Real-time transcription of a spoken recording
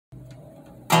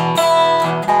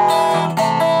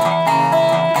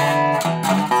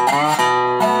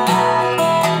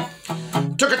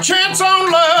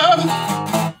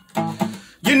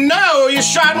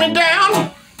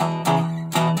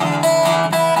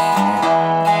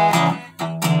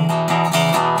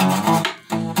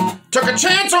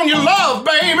chance on your love,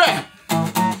 baby.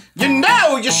 You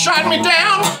know you shot me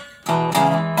down.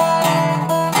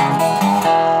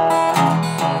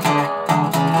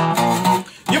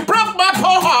 You broke my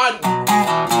poor heart.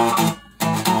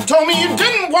 Told me you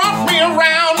didn't want me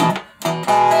around.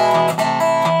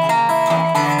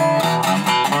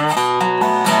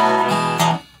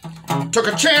 Took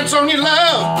a chance on your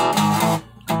love.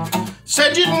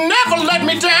 Said you'd never let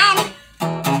me down.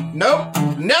 Nope,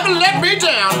 never let me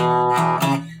down.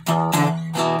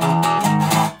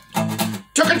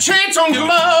 Took a chance on your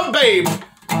love, babe.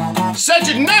 Said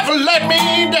you'd never let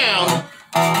me down.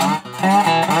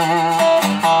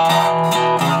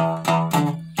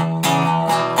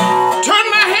 Turn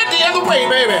my head the other way,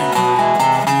 baby.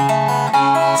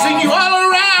 Seen you all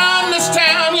around this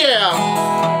town, yeah.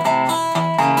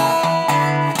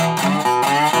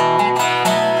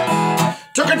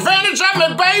 Took advantage of me,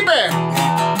 baby,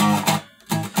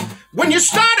 when you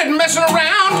started messing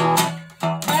around.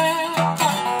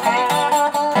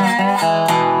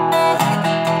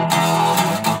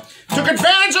 Took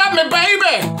advantage of me,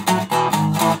 baby,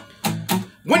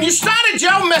 when you started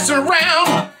your messing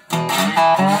around.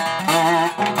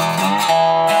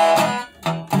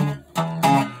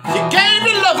 You gave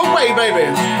your love away, baby.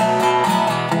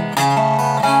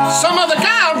 Some other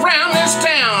guy around this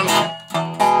town.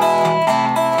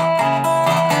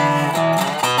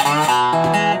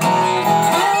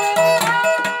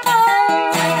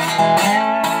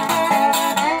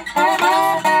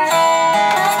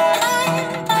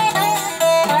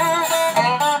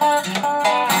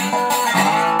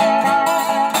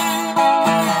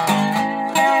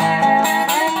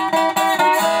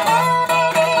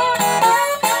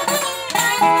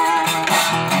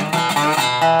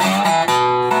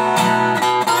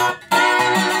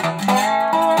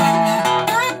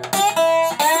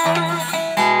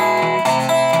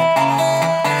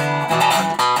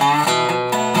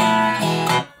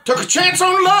 Took a chance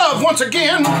on love once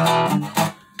again.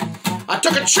 I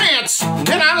took a chance,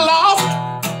 then I lost.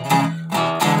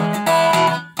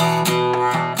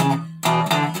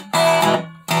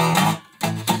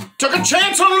 Took a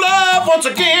chance on love once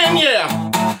again, yeah.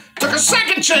 Took a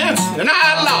second chance, and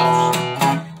I lost.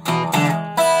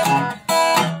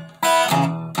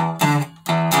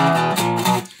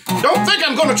 Don't think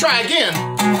I'm gonna try again.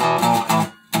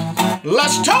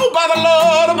 Less told by the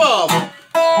Lord above.